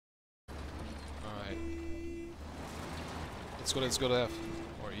Let's go to F.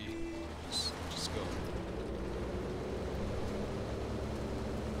 Or E. Just go.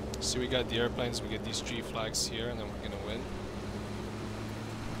 See, we got the airplanes, we get these 3 flags here, and then we're gonna win.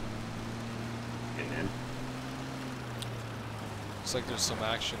 Getting in. Looks like there's some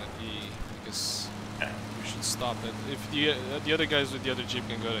action at E, because we should stop it. If the other guys with the other jeep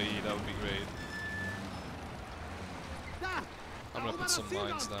can go to E, that would be great. I'm gonna put some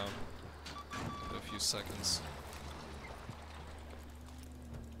mines down in a few seconds.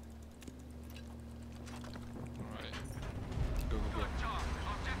 Alright. Go, go, go.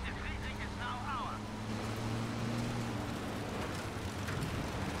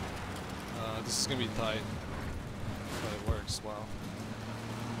 This is gonna be tight. But it works, wow.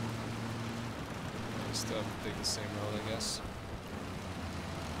 We still have to take the same road, I guess.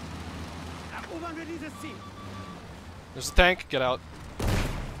 There's a tank, get out.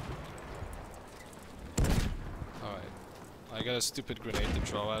 Alright. I got a stupid grenade to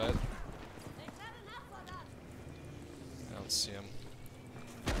throw at it. I don't see him.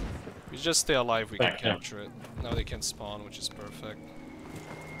 We just stay alive, we can capture it. Now they can spawn, which is perfect.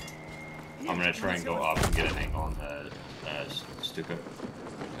 I'm gonna try and go up and get an angle on the Stuka.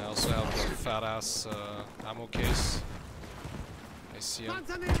 I also have a fat ass ammo case. I see him.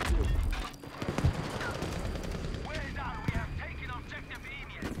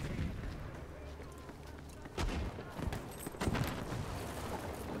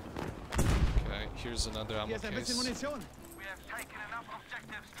 Okay, here's another ammo case.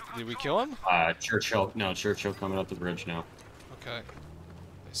 Did we kill him? Churchill. No, Churchill coming up the bridge now. Okay.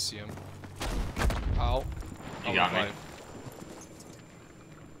 I see him. Ow. You got me.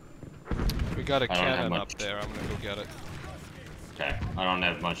 We got a cannon up there. I'm gonna go get it. Okay. I don't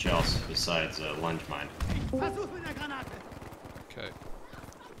have much else besides a lunge mine. Okay.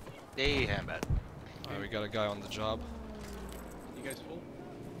 Hey, Hamad. Alright, we got a guy on the job. You guys full?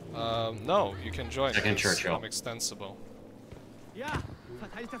 No, you can join. Second Churchill. I'm extensible.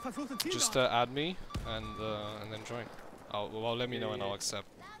 Just add me and then join. Well, let me know and I'll accept.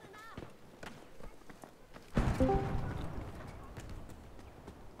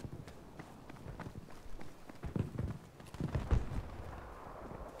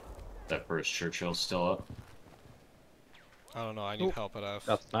 That first Churchill's still up. I don't know, I need help at F.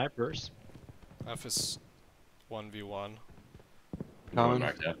 Got snipers. F is 1v1. Going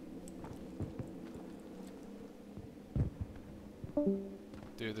back to F.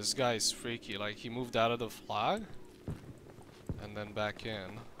 Dude, this guy is freaky. Like, he moved out of the flag and then back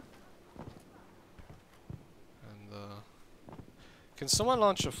in. And, can someone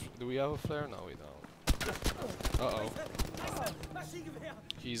launch a do we have a flare? No, we don't. Uh-oh.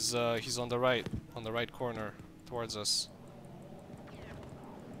 He's on the right corner, towards us.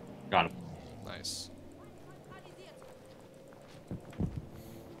 Got him. Nice.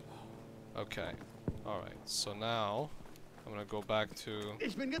 Okay. Alright, so now I'm gonna go back to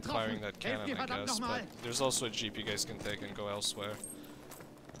firing that cannon, I guess, but there's also a jeep you guys can take and go elsewhere.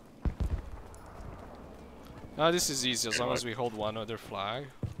 This is easy, as long as we hold one other flag.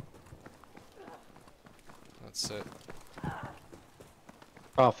 That's it.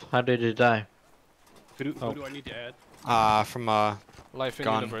 Off. How did it die? Who do I need to add? From Life in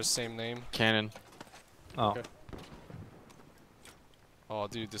gun. Universe, same name. Cannon. Oh. Okay. Oh,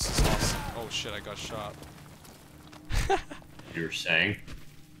 dude, this is awesome. Oh shit, I got shot. You were saying?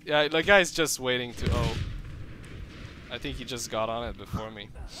 Yeah, the guy's just waiting to. Oh. I think he just got on it before me.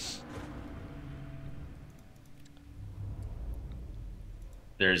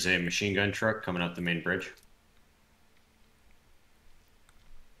 There's a machine gun truck coming up the main bridge.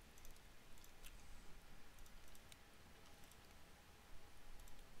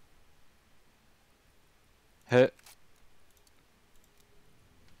 Hit.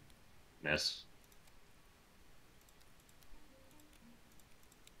 Miss.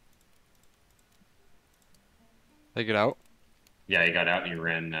 They get out. Yeah, he got out and he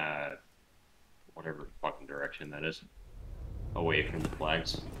ran, whatever fucking direction that is. Away from the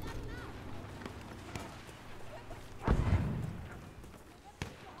flags.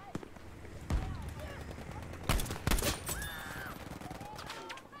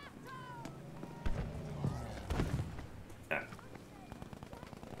 Yeah.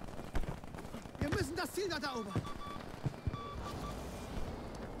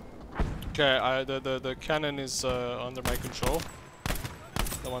 Okay, the cannon is under my control.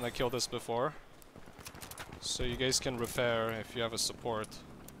 The one that killed us before. So you guys can repair if you have a support.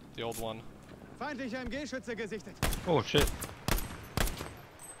 The old one. Oh shit.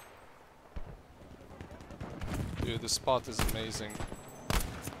 Dude, the spot is amazing.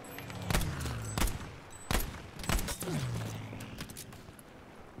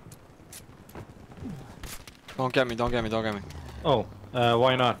 Don't get me, don't get me, don't get me. Oh,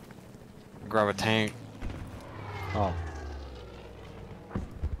 why not? Grab a tank. Oh.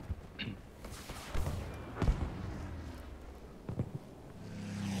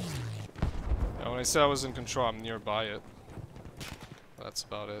 Yeah, when I said I was in control, I'm nearby it. That's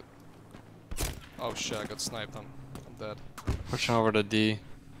about it. Oh shit, I got sniped. I'm dead. Pushing over to D.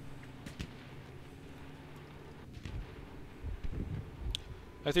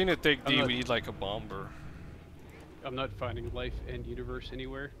 I think to take D, we need like a bomber. I'm not finding life and universe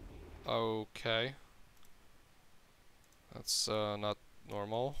anywhere. Okay. That's not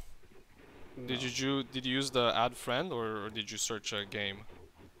normal. No. Did you use the add friend or did you search a game?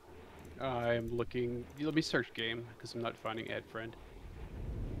 I'm looking. Let me search game because I'm not finding add friend.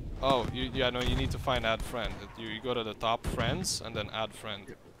 Oh, yeah, no, you need to find add friend. You go to the top friends and then add friend.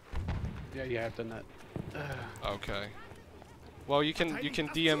 Yeah, I've done that. Okay. Well, you can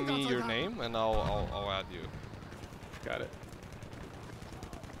DM me your name and I'll add you. Got it.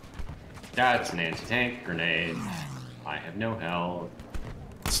 That's an anti-tank grenade. I have no health.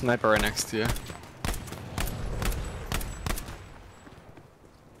 Sniper right next to you.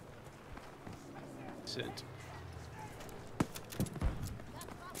 Sent.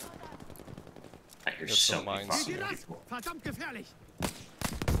 I hear Get so some many mines. fucking people. Verdammt gefährlich!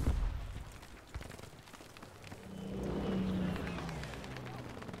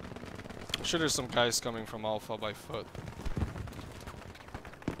 I'm sure there's some guys coming from Alpha by foot.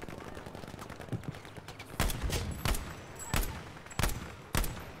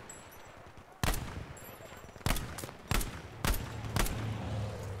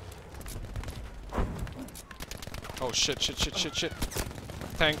 Oh shit.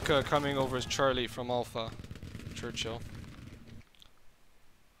 Tank coming over is Charlie from Alpha. Churchill.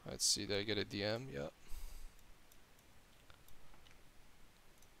 Let's see, did I get a DM? Yeah.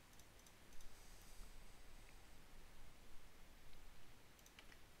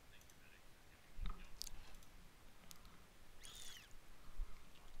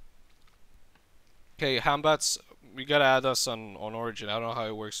 Okay, Hambats, we gotta add us on Origin. I don't know how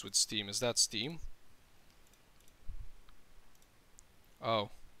it works with Steam. Is that Steam? Oh.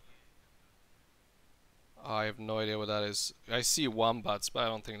 I have no idea what that is. I see Wombats, but I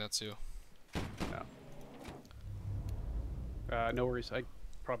don't think that's you. No. No worries. I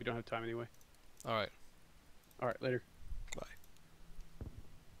probably don't have time anyway. Alright. Alright, later. Bye.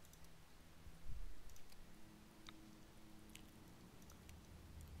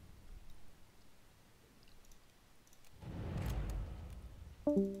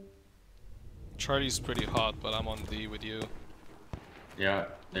 Charlie's pretty hot, but I'm on D with you. Yeah,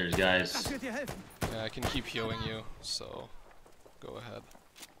 there's guys. Das wird dir helfen. Yeah, I can keep healing you, so go ahead.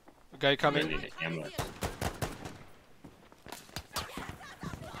 A guy coming. Need to ammo.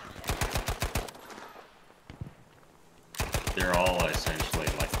 They're all essentially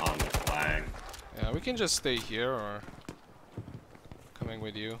like on the flag. Yeah, we can just stay here or coming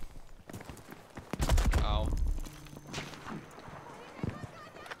with you. Ow.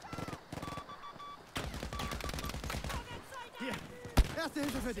 Hier, erste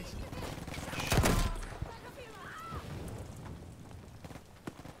Hilfe für dich.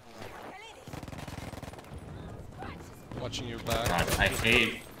 Watching your back. God, I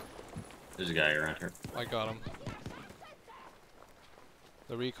hate. There's a guy around here. I got him.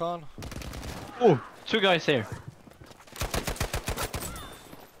 The recon? Oh, two guys here.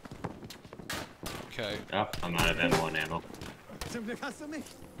 Okay. Oh, I'm out of M1 ammo. Zum Glück hast du mich.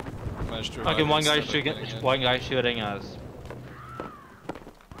 Managed to Okay, revive one instead guy of shooting. getting in. One guy shooting us.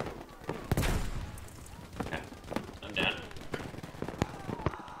 Okay. I'm down.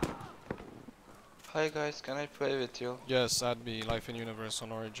 Hi guys, can I play with you? Yes, add me. Life in Universe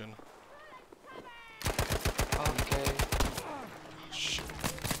on Origin. Okay. Shit.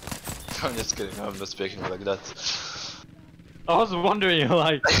 I'm just kidding, I'm not speaking like that. I was wondering,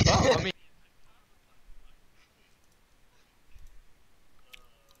 like, oh, I mean,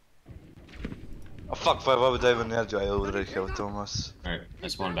 Oh fuck, why would I even need you? I already have Thomas. Alright,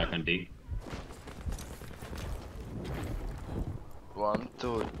 let's one back on D. 1,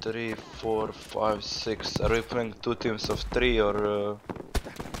 2, 3, 4, 5, 6. Are we playing two teams of 3 or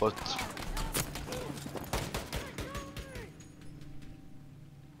what?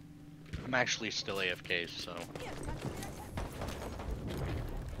 I'm actually still AFK, so.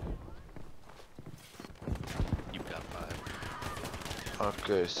 You've got 5.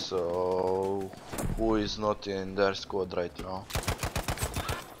 Okay, so who is not in their squad right now?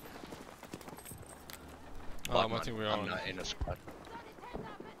 I think we're I'm on. not in a squad.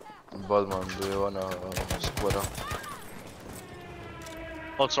 Badman, do you wanna squad up?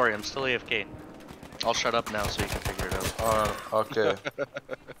 Oh, sorry, I'm still AFK. I'll shut up now so you can figure it out. Okay.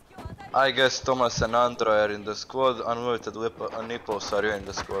 I guess Thomas and Andro are in the squad. Unlimited Nipples, are you in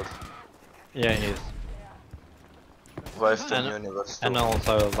the squad? Yeah, he is. Wife and And- Universe too. And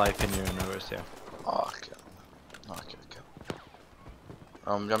also Life in Universe, yeah. Okay. Okay.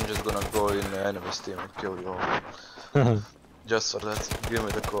 I'm just gonna go in the enemy's team and kill you all. Just for that. Give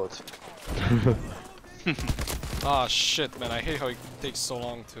me the code. Ah shit, man, I hate how it takes so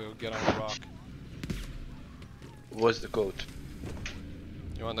long to get on the rock. What's the code?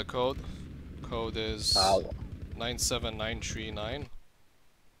 You want the code? Code is Ah, 97939.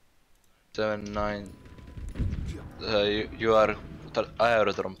 79. You are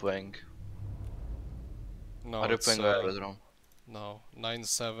aerodrome playing. No, Are you it's playing aerodrome? no,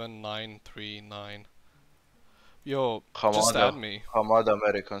 97939. Yo, just add me. Hamada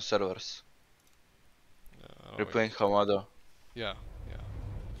American servers. Oh, You're wait. playing Hamada? Yeah.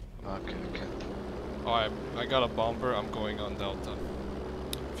 Okay. Oh, I got a bomber. I'm going on Delta.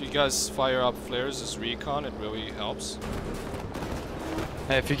 If you guys fire up flares as recon, it really helps.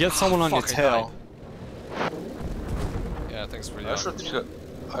 Hey, if you get someone on your Fuck, I tail, Yeah, thanks for I that.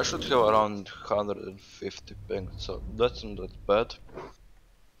 should have around 150 ping, so that's not that bad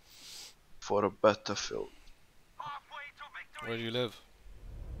for a battlefield. Where do you live?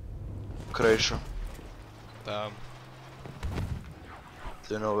 Croatia, Damn.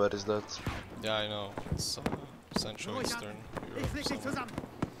 do you know where is that? Yeah, I know. It's Central Eastern Ich Europe. leg dich somewhere. zusammen.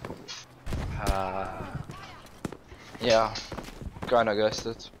 Yeah, kinda guessed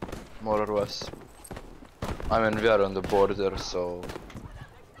it, more or less. I mean, we are on the border, so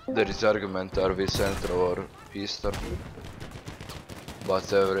there is argument: are we Central or Eastern?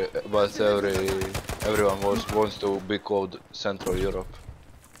 But everyone wants to be called Central Europe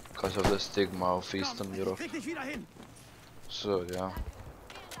because of the stigma of Eastern Europe. Krieg dich wieder hin. So yeah.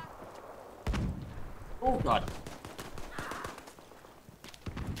 Oh god.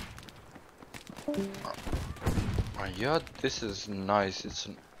 Yeah, this is nice. It's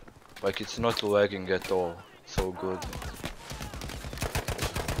like it's not lagging at all. So good.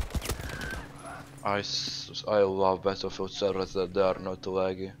 I love Battlefield servers that they are not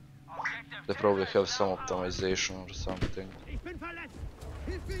laggy. They probably have some optimization or something. Ich bin verletzt.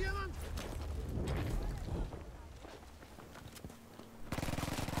 Hilft mir jemand?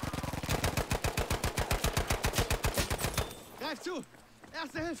 Greif zu.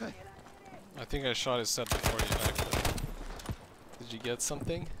 Erste Hilfe. I think I shot his head before you actually. Did you get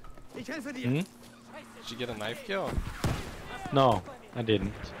something? Ich helfe dir. Hmm? Did you get a knife kill? No, I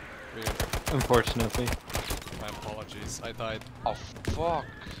didn't. Weird. Unfortunately. My apologies. I died. Oh fuck!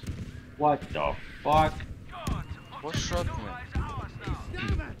 What the fuck? What shot me?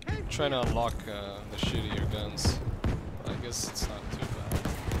 Sterbe. Hilf. Trying to unlock the shittier guns. I guess it's not too bad.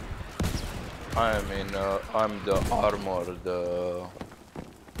 I mean, I'm the armored,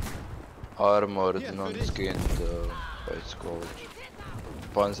 non-skinned, what it's called,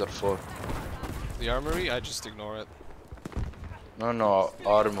 Panzer 4. The armory, I just ignore it. No,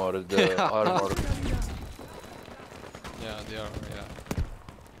 armored, armored. Yeah, the armory, yeah.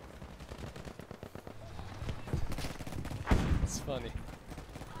 It's funny.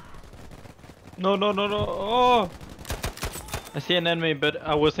 No. Oh! I see an enemy, but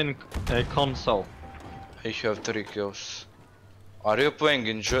I was in a console. I have 3 kills. Are you playing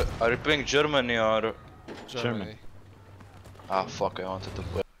in Germany or? Germany. Ah fuck! I wanted to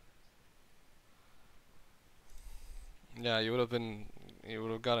play. Yeah, you would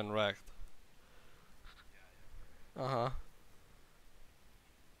have gotten wrecked. Uh-huh.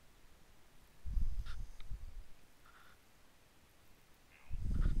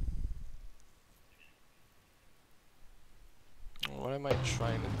 What am I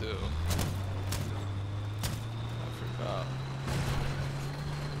trying to do? I forgot.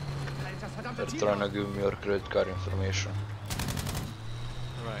 Das verdammte They're Tier. trying to give me your credit card information.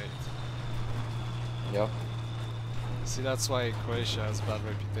 Right. Yep. See, that's why Croatia has bad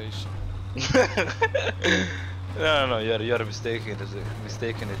reputation. No, you're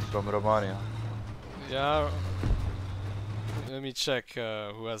mistaking it from Romania. Yeah. Let me check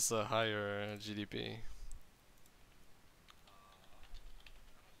who has a higher GDP.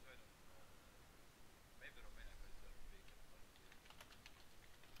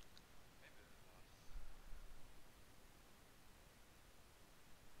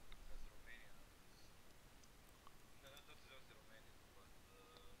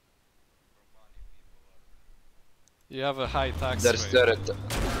 You have a high tax There's rate.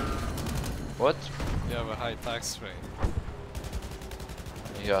 What? You have a high tax rate.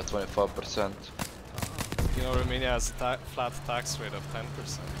 Yeah, 25%. You know, Romania has a flat tax rate of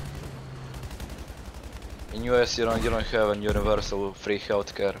 10%. In US you don't have a universal free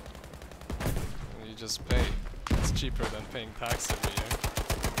healthcare. You just pay. It's cheaper than paying tax every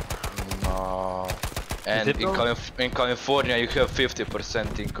year. No. And it though? in California you have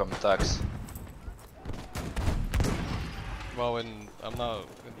 50% income tax. Well, I'm not.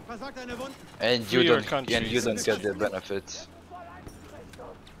 Versagt deine Wunden. And Freer you countries. don't get the benefits.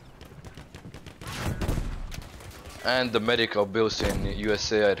 And the medical bills in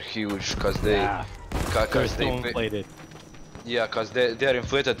USA are huge cause they Yeah. ca- They're 'cause still they pay, inflated. yeah, cause they're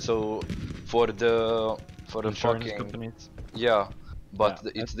inflated, so for the Insurance fucking companies. yeah, but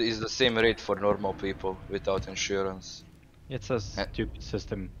Yeah, it's the same rate for normal people without insurance, It's a and, stupid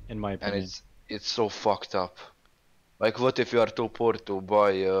system, in my and opinion. it's so fucked up. Like what if you are too poor to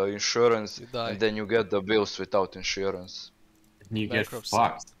buy insurance You die. and then you get the bills without insurance? You get Bankruptcy.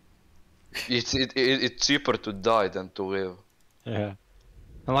 fucked. It's cheaper to die than to live. Yeah.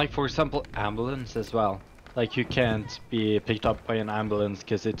 And like for example, ambulance as well. Like you can't be picked up by an ambulance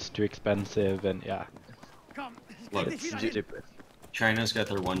because it's too expensive and yeah. Komm, ich Look, krieg dich wieder hin. Stupid. China's got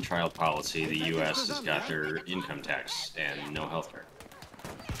their one child policy. The U.S. has got their income tax and no healthcare.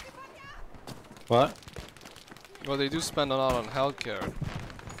 What? Well, they do spend a lot on healthcare.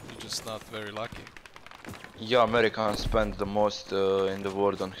 You're just not very lucky. Yeah, Americans spend the most in the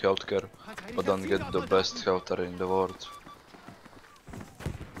world on healthcare, but don't get the best healthcare in the world.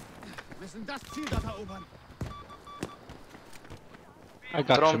 Müssen das Ziel dort erobern. I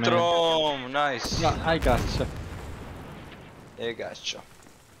got you, man. Trom, nice. Yeah, I gotcha. I gotcha.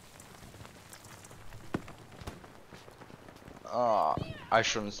 Ah, I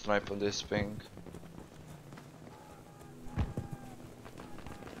shouldn't snipe on this ping.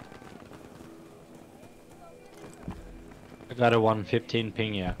 I got a 115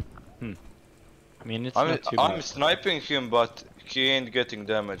 ping, yeah. I mean, it's not too I'm bad. sniping him, but he ain't getting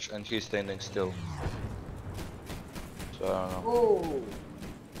damage and he's standing still. So I don't know.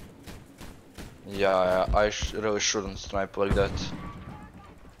 Yeah, I really shouldn't snipe like that.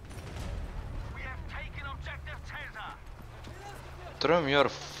 Trim, you're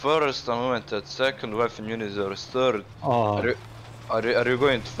first, unlimited, second, weapon unit is third. Oh, Are you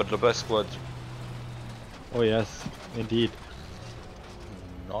going for the best squad? oh yes, indeed.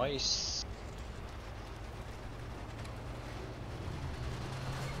 Nice.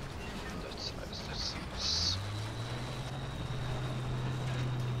 That's nice, that's nice.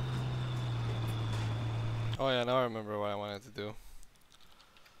 Oh yeah, now I remember what I wanted to do.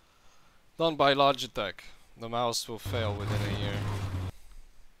 Don't buy Logitech. The mouse will fail within a year.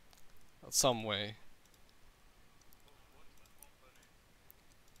 Some way.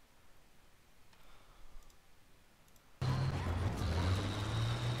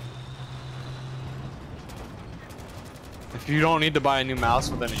 If you don't need to buy a new mouse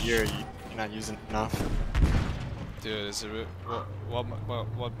within a year, you're not using it enough. Dude, is it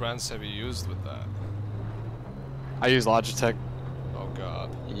what brands have you used with that? I use Logitech. Oh god.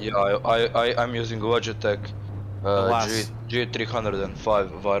 Yeah, I'm using Logitech last-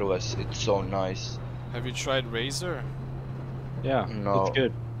 G305 wireless. It's so nice. Have you tried Razer? Yeah, No. it's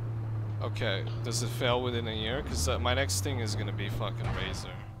good. Okay, does it fail within a year? Cause my next thing is gonna be fucking Razer.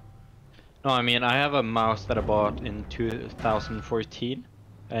 No, I mean, I have a mouse that I bought in 2014,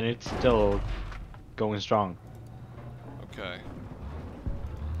 and it's still going strong. Okay.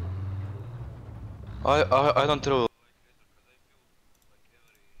 I don't really.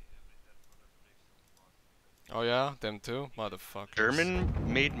 Oh yeah, them too, motherfuckers.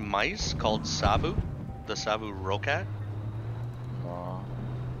 German-made mice called Sabu, the Sabu Rocat. No.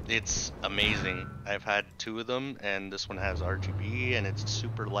 It's amazing. I've had 2 of them, and this one has RGB, and it's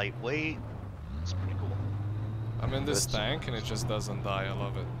super lightweight. It's pretty cool. I'm in this That's- tank and it just doesn't die. I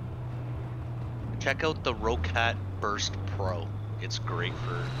love it. Check out the Rocat Burst Pro. It's great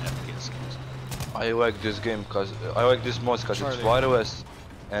for FPS games. I like this game cause I like this mod cause it's Charlie. wireless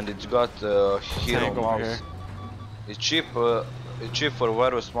and it's got hero Tank over mouse. here. It's cheap for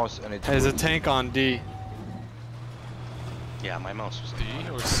wireless mouse and it's There's a good. tank on D. Yeah, my mouse was D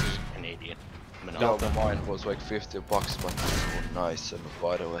or C? Canadian. Yeah, Manila. mine was like $50, but it's so nice and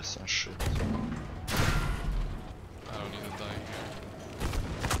wireless and shit. I don't need to die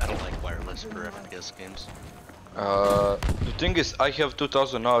here. I don't like wireless for FPS games. The thing is, I have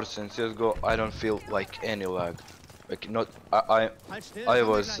 2000 hours in CS:GO. I don't feel like any lag. Like not, Halt still, I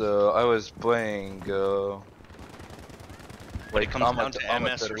komm was playing. When it comes down amateur- to MS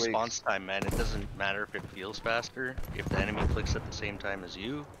amateur leagues. response time, man, it doesn't matter if it feels faster. If the enemy clicks at the same time as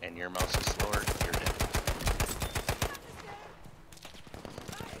you, and your mouse is slower, you're dead.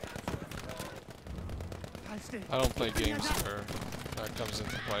 Halt still. I don't play games where that comes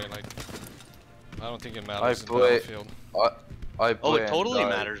into play. Like, I don't think it matters in play- Battlefield. I Oh, play it totally and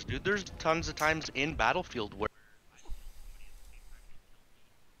die. matters, dude. There's tons of times in Battlefield where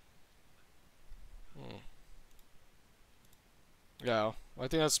Yeah, I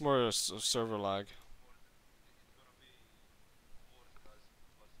think that's more server lag.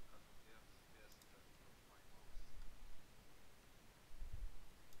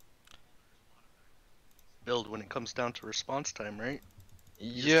 build when it comes down to response time, right?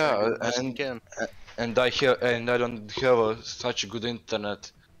 Yeah, Do the best you and can. I don't have such good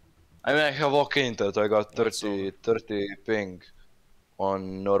internet. I mean, I have okay internet. I got That's 30 ping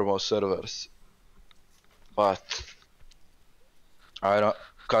on normal servers, but I don't.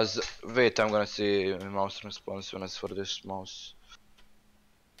 Cause wait, I'm gonna see mouse responsiveness for this mouse.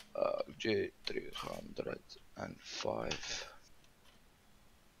 G305.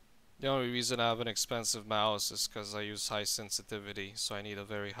 The only reason I have an expensive mouse is because I use high sensitivity, so I need a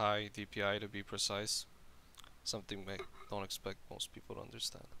very high DPI to be precise. Something I don't expect most people to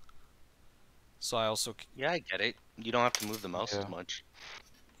understand. So I also Yeah, I get it. You don't have to move the mouse Yeah. as much.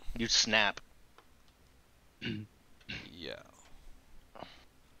 You snap. yeah.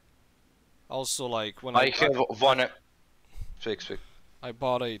 Also, like when I have one. Fix. I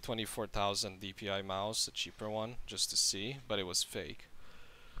bought a 24,000 DPI mouse, a cheaper one, just to see, but it was fake.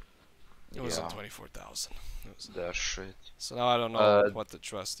 It wasn't Yeah. 24,000. That shit. So now I don't know what to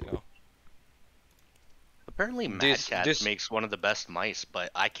trust, you know. Apparently This- Mad Cat this- makes one of the best mice, but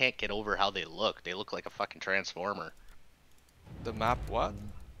I can't get over how they look. They look like a fucking transformer. The map, what?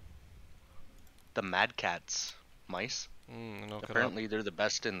 The Mad Cat's mice. Look it up. Apparently they're the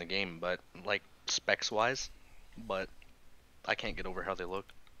best in the game, but like specs wise, but I can't get over how they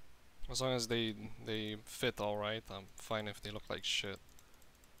look. As long as they fit all right, I'm fine if they look like shit.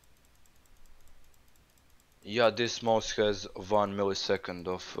 Yeah, this mouse has 1 millisecond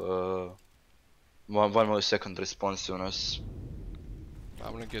of 1 millisecond responsiveness.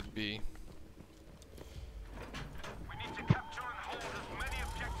 I'm gonna get B. We need to capture and hold as many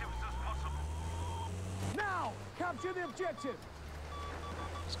objectives as possible. Now, capture the objective.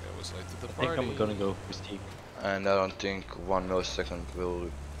 This guy was late to the I party. think I'm gonna go Mystique. And I don't think 1 millisecond will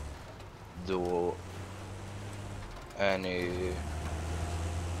do any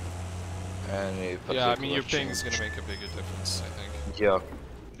Yeah, I mean your particular ping is gonna change. make a bigger difference, I think. Yeah,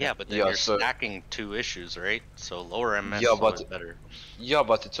 Yeah, but then Yeah, you're so- stacking two issues, right? So lower MS Yeah, is but- always better. yeah,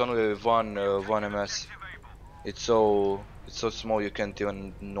 but it's only one ms. It's so small you can't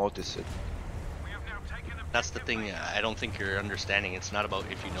even notice it. That's the thing. I don't think you're understanding. It's not about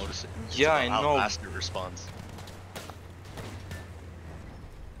if you notice it. It's Yeah, about I how know. fast it responds.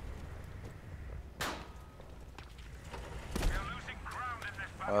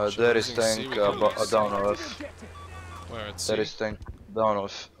 There is losing C, tank we can lose C. down of. Where it's There C? is tank down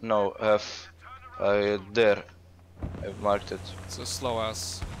of. No, F. There. I've marked it. It's a slow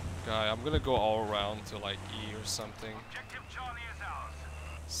ass guy. I'm gonna go all around to like E or something.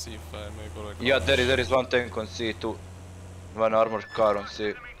 See if I'm able to. Yeah, there is one tank on C too. One armored car on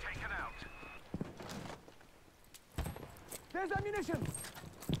C. There's ammunition.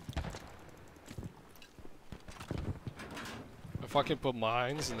 If I can put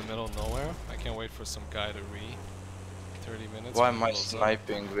mines in the middle of nowhere, I can't wait for some guy to re. 30 minutes. Why when am he I blows up.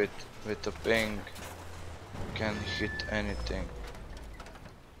 sniping with a ping? Can't hit anything.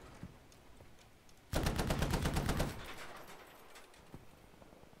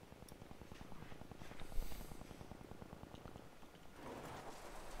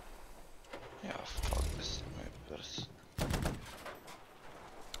 Yeah, fuck this snipers.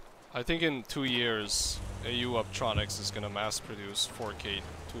 I think in 2 years, AU Optronics is gonna mass produce 4K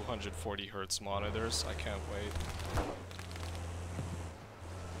 240 Hz monitors. I can't wait.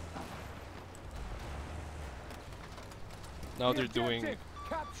 Now they're doing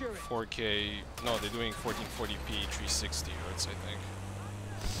Capture it. 4K. No, they're doing 1440p 360 Hz, I think.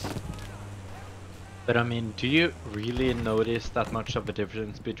 But I mean, do you really notice that much of a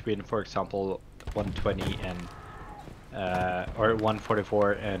difference between, for example, 120 and or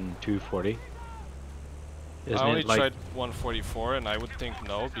 144 and 240? I only tried 144 and I would think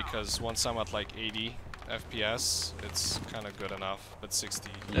no, because once I'm at like 80 FPS, it's kind of good enough. But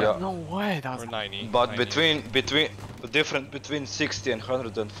 60 Yeah. No way. That or was 90. But 90. between the difference between 60 and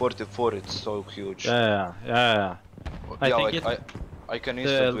 144, it's so huge. Yeah. I Yeah, think like I can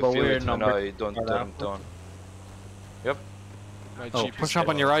instantly feel lower it when number I don't are turn it up. on. My Oh, Jeep is push up on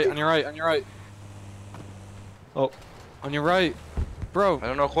getting- your right. On your right. On your right. Oh. On your right, bro. I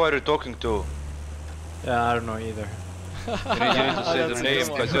don't know who are you talking to. Yeah, I don't know either. You need to say That's the a name good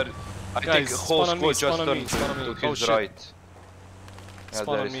one. because I Guys, think the whole spawn on me, squad just spawn on me, turned spawn on me. to Oh, his shit. right. Yeah,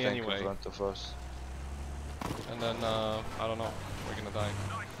 Spawn there on is me tank anyway. in front of us. And then, I don't know, we're gonna die.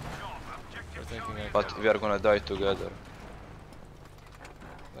 We're thinking I But we are gonna die together.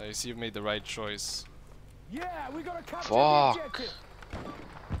 you see, you've made the right choice. Yeah, we gotta capture the Fuck! objective.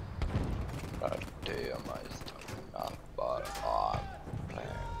 God damn, I started not, but I'm playing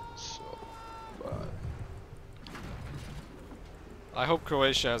so bad. I hope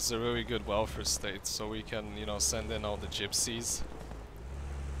Croatia has a really good welfare state, so we can, you know, send in all the gypsies.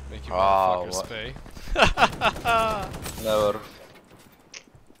 Make you motherfuckers what? pay. Never.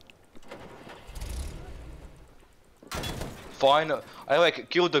 Fine, I like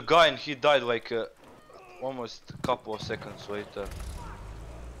killed the guy and he died like almost a couple of seconds later.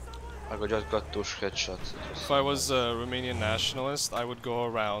 I just got 2 headshots. If I was a Romanian nationalist, I would go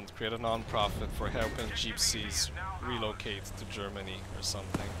around, create a non-profit for helping gypsies relocate to Germany or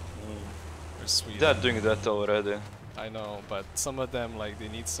something. Or Sweden. They're doing that already. I know, but some of them, like, they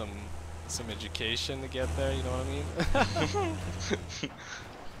need some education to get there, you know what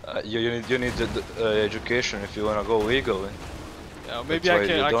I mean? You need the, education if you wanna go legally. Yeah, maybe That's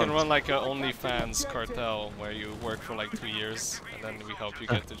why I you can don't. run like a OnlyFans cartel where you work for like 2 years and then we help you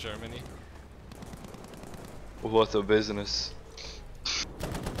get to Germany. What a business.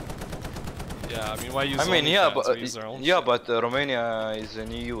 Yeah, I mean, why use I mean, yeah, OnlyFans? but We use our own yeah, shit. but Romania is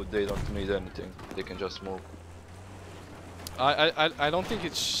an EU. They don't need anything. They can just move. I don't think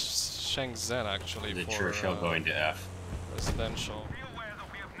it's Shenzhen actually The for sure shell going to F. residential.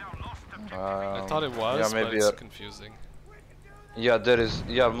 I Um, thought it was, yeah, but maybe. it's confusing. Yeah, there is.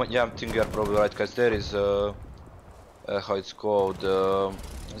 Yeah, yeah, I'm thinking you're probably right, cause there is how it's called,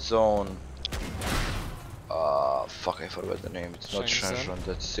 zone. Fuck, I forgot the name. It's not Shenzhen? Shenzhen.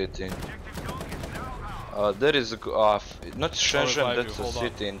 That's city. There is a not Shenzhen. revive you, That's a hold on.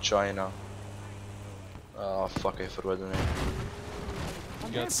 city in China. Fuck, I forgot the name.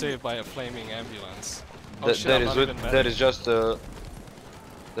 You got saved by a flaming ambulance. Oh Th shit, there I'm is not with, even there medic.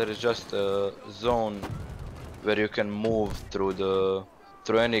 is just a zone where you can move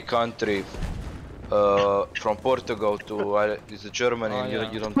through any country from Portugal to is it Germany, Oh, and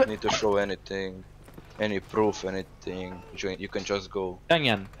yeah. you don't need to show anything, any proof, anything. You can just go.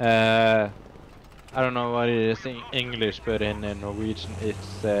 Schengen. I don't know what it is in English, but in Norwegian it's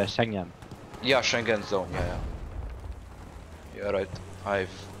Schengen. Yeah, Schengen zone. Yeah. Yeah, right.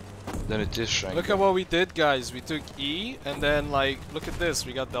 Then it is Schengen. Look at what we did, guys. We took E, and then like, look at this.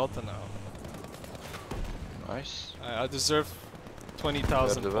 We got Delta now. Nice. I deserve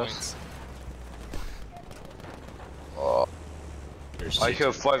 20,000 You're the best. points. Oh, There's I 6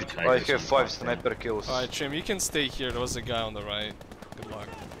 have five. I tigers have on 5 top sniper kills. Alright, Trim, you can stay here. There was a guy on the right. Good luck.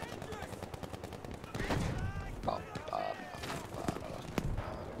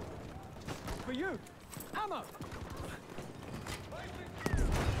 For you. Ammo.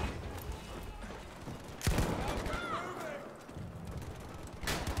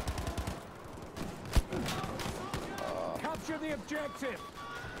 Capture the objective.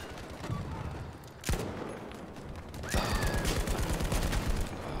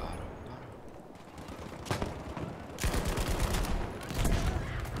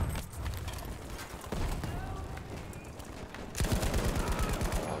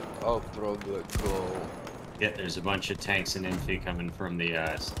 I'll probably go. Yeah, there's a bunch of tanks and infantry coming from the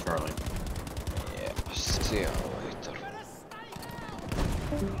Charlie. Yeah, see you later.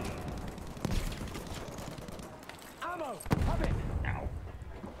 Ammo. Have it. Ow.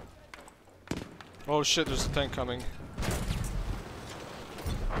 Oh shit, there's a tank coming.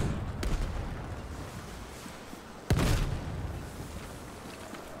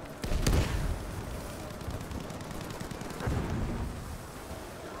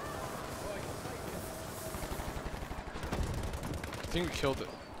 I think we killed it.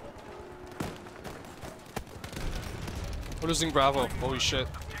 We're losing Bravo. Holy shit.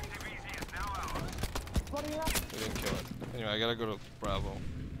 We didn't kill it. Anyway, I gotta go to Bravo.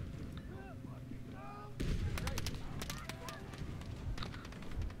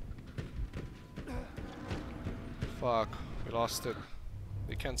 Fuck, we lost it.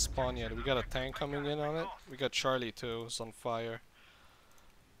 They can't spawn yet. We got a tank coming in on it. We got Charlie too, it's on fire.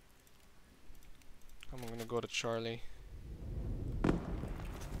 I'm gonna go to Charlie.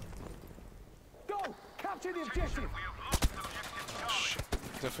 Go. Capture the objective. Oh, shit.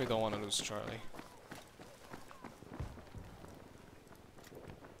 Definitely don't want to lose Charlie.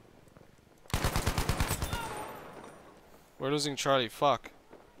 We're losing Charlie, fuck.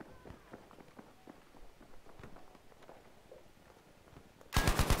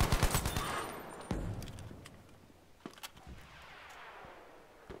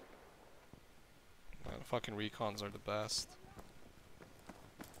 Man, fucking recons are the best.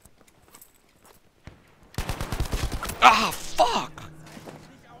 Ah, fuck!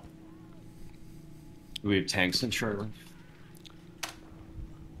 Do we have tanks in Charlie?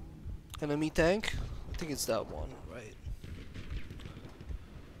 Enemy tank? I think it's that one, right?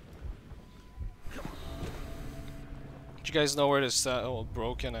 Do you guys know where to sell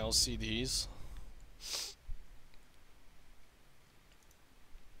broken LCDs?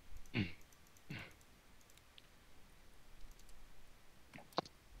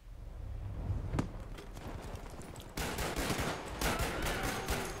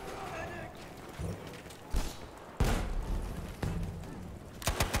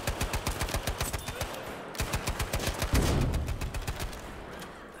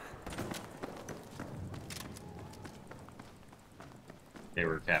 They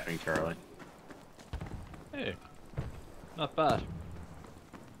were capping Charlie. Hey, not bad.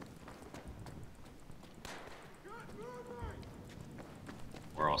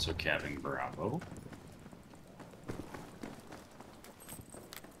 We're also capping Bravo.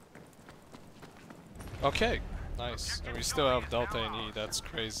 Okay, nice. And we still have Delta and E, that's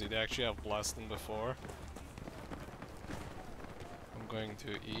crazy. They actually have less than before. I'm going to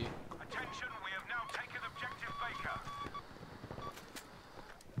E. Attention, we have now taken objective Baker.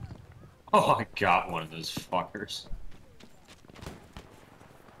 Oh, I got one of those fuckers.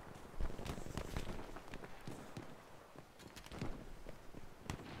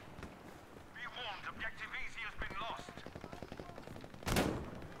 Be warned, objective easy has been lost.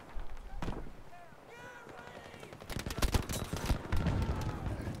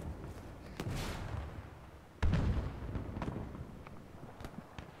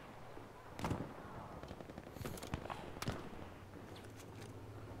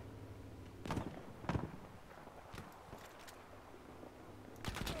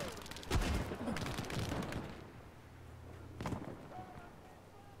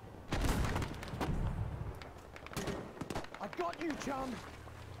 I got you, chum.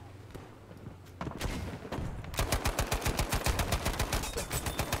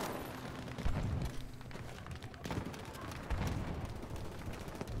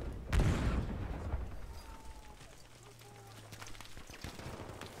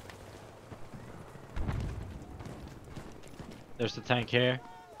 There's the tank here.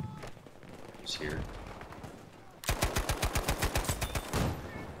 He's here.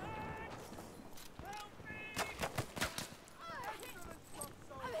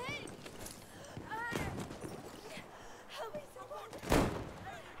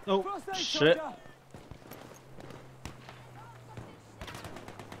 Oh, First aid, shit. soldier.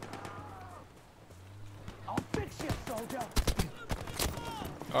 I'll fix you, soldier.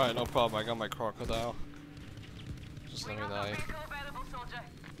 Alright, no problem, I got my crocodile. Just let me die.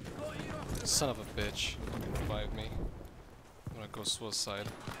 Son of a bitch. Revive me. I'm gonna go suicide.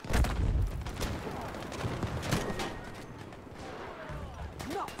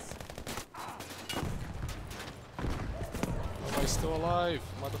 Nuts. Am I still alive?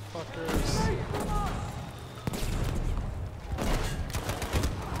 Motherfuckers. We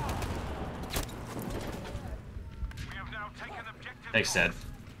have now taken objective. Thanks, Dad.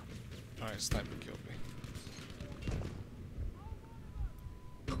 Alright, sniper killed me.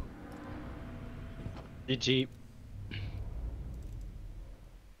 GG. The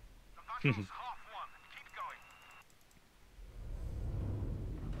battle's half won. Keep going.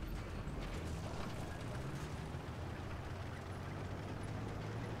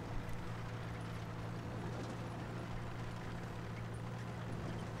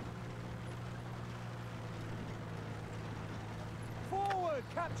 Forward,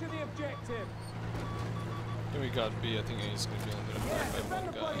 capture the objective. Then we got B, I think he's gonna be under attack by Defend one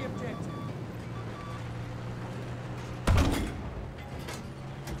the bloody guy. objective.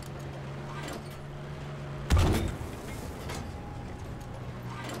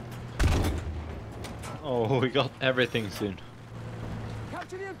 Oh, we got everything soon.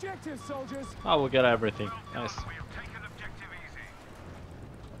 Capture the objective, soldiers. Oh, we'll get everything. Nice. We have taken objective easy.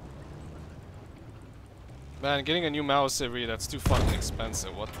 Man, getting a new mouse every that's too fucking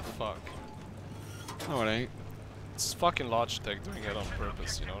expensive. What the fuck? No, it ain't. It's fucking Logitech doing it on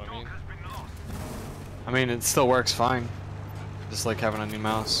purpose, you know what I mean? I mean, it still works fine. Just like having a new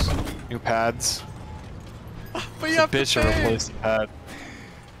mouse, new pads. But It's a bitch to replace the pad.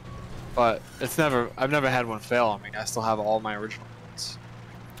 But it's never. I've never had one fail. I mean, I still have all my original ones.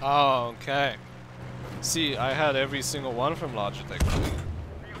 Oh, okay. See, I had every single one from Logitech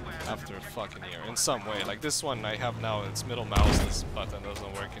after a fucking year, in some way. Like this one I have now, it's middle mouse, this button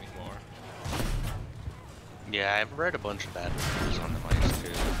doesn't work anymore. Yeah, I've read a bunch of bad reviews on the mice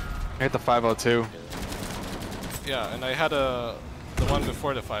too. I hit the 502. Yeah, and I had the one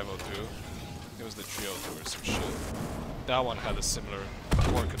before the 502. It was the trio or some shit. That one had a similar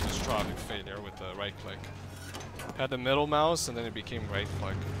more catastrophic failure with the right click. Had the middle mouse and then it became right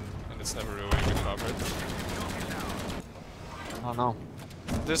click, and it's never really recovered. I don't know.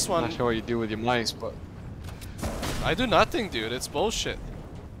 This I'm one, not sure what you do with your mice, but I do nothing, dude. It's bullshit.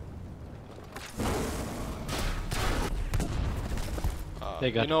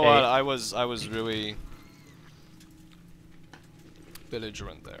 They got You know what? I was really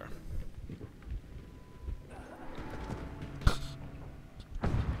belligerent there.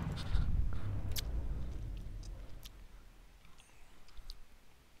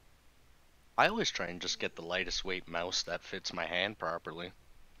 I always try and just get the lightest weight mouse that fits my hand properly.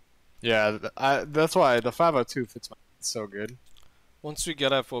 yeah, that's why the 502 fits my so good. Once we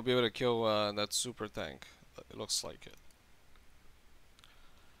get up, we'll be able to kill that super tank. It looks like it.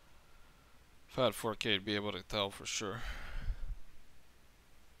 If I had 4K, I'd be able to tell for sure.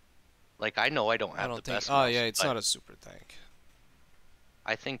 Like, I know I don't have I don't the think. best Oh mouse, yeah, it's but not a super tank.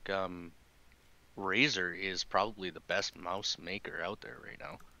 I think Razer is probably the best mouse maker out there right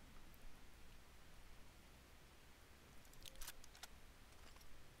now.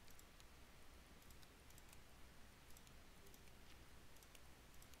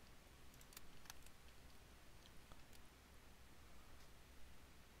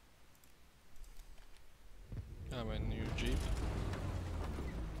 I'm in new Jeep.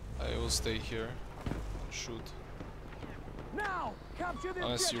 I will stay here and shoot. Now, capture the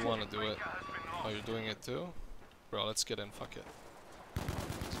Unless you objective. want to do it. Oh, you're doing it too? Bro, let's get in, fuck it.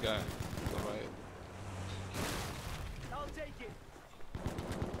 This guy, alright. I'll take it.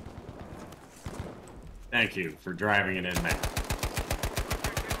 Thank you for driving it in, man.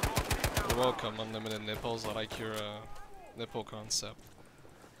 You're welcome, unlimited nipples. I like your nipple concept.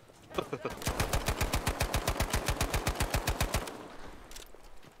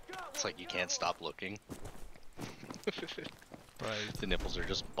 It's like you can't stop looking. Right. The nipples are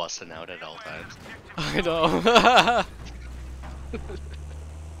just busting out at all times. I know.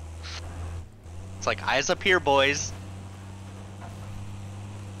 It's like, eyes up here, boys.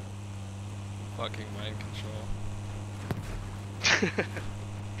 Fucking mind control.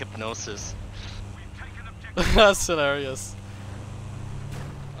 Hypnosis. That's hilarious.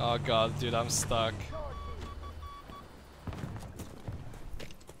 Oh god, dude, I'm stuck.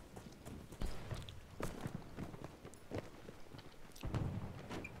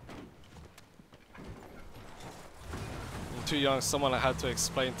 I'm too young. Someone had to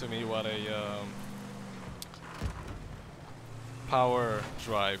explain to me what a power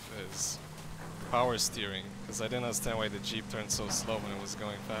drive is. Power steering, because I didn't understand why the Jeep turned so slow when it was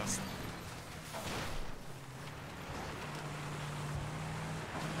going fast.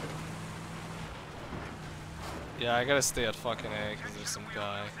 Yeah, I gotta stay at fucking A because there's some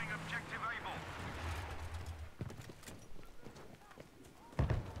guy.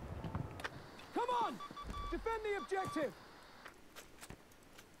 Come on! Defend the objective!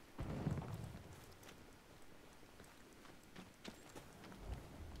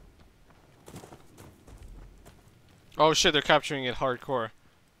 Oh shit, they're capturing it hardcore.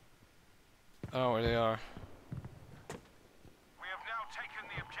 Oh, where they are. We have now taken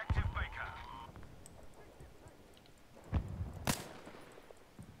the objective, Baker.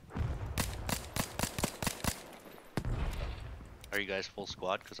 Are you guys full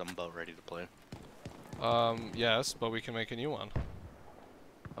squad? Because I'm about ready to play. Yes, but we can make a new one.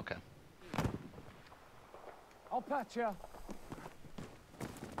 Okay. I'll patch ya.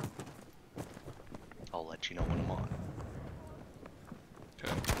 I'll let you know when I'm on.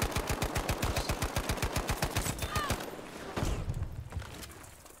 Okay.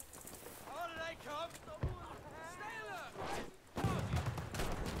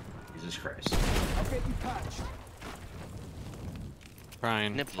 Jesus Christ. I'll get you patched.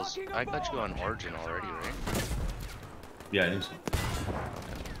 Brian. Nipples, I got you on Origin already, right? Yeah, I think so.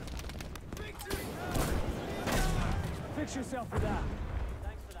 Fix yourself for that.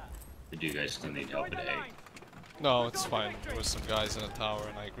 Did you guys still need help at A? No, it's fine. There was some guys in a tower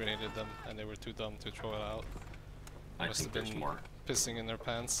and I grenaded them and they were too dumb to throw it out. I Must think have there's been more. pissing in their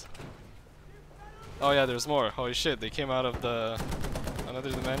pants. Oh yeah, there's more. Holy shit, they came out of the another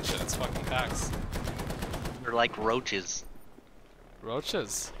dimension. It's fucking hacks. They're like roaches.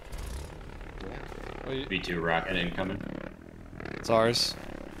 Roaches. Wait, B2 rocket incoming. It's ours.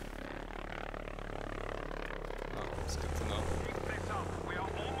 oh, it's good to know. We are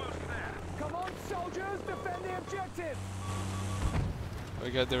almost there. Come on, soldiers, defend the objective.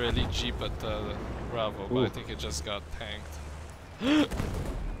 We got their elite jeep at Bravo, but I think it just got tanked.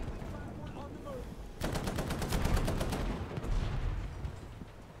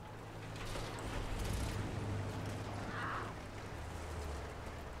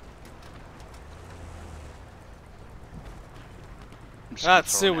 I'm just gonna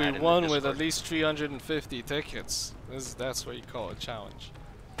That's throw it, an we ad in the won with at Discord. least 350 tickets. That's what you call a challenge.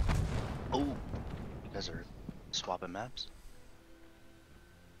 Oh, you guys are swapping maps?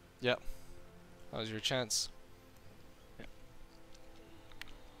 Yep. That was your chance.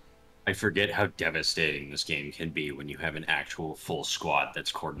 I forget how devastating this game can be when you have an actual full squad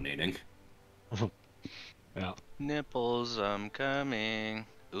that's coordinating. Yeah. Nipples, I'm coming.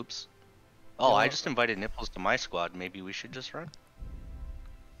 Oops. Oh, I just invited Nipples to my squad. Maybe we should just run?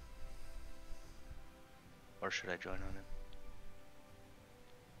 Or should I join on it?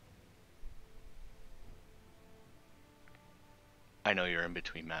 I know you're in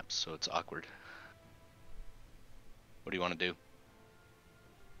between maps, so it's awkward. What do you want to do?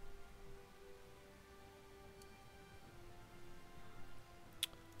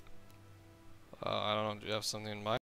 I don't know, do you have something in mind?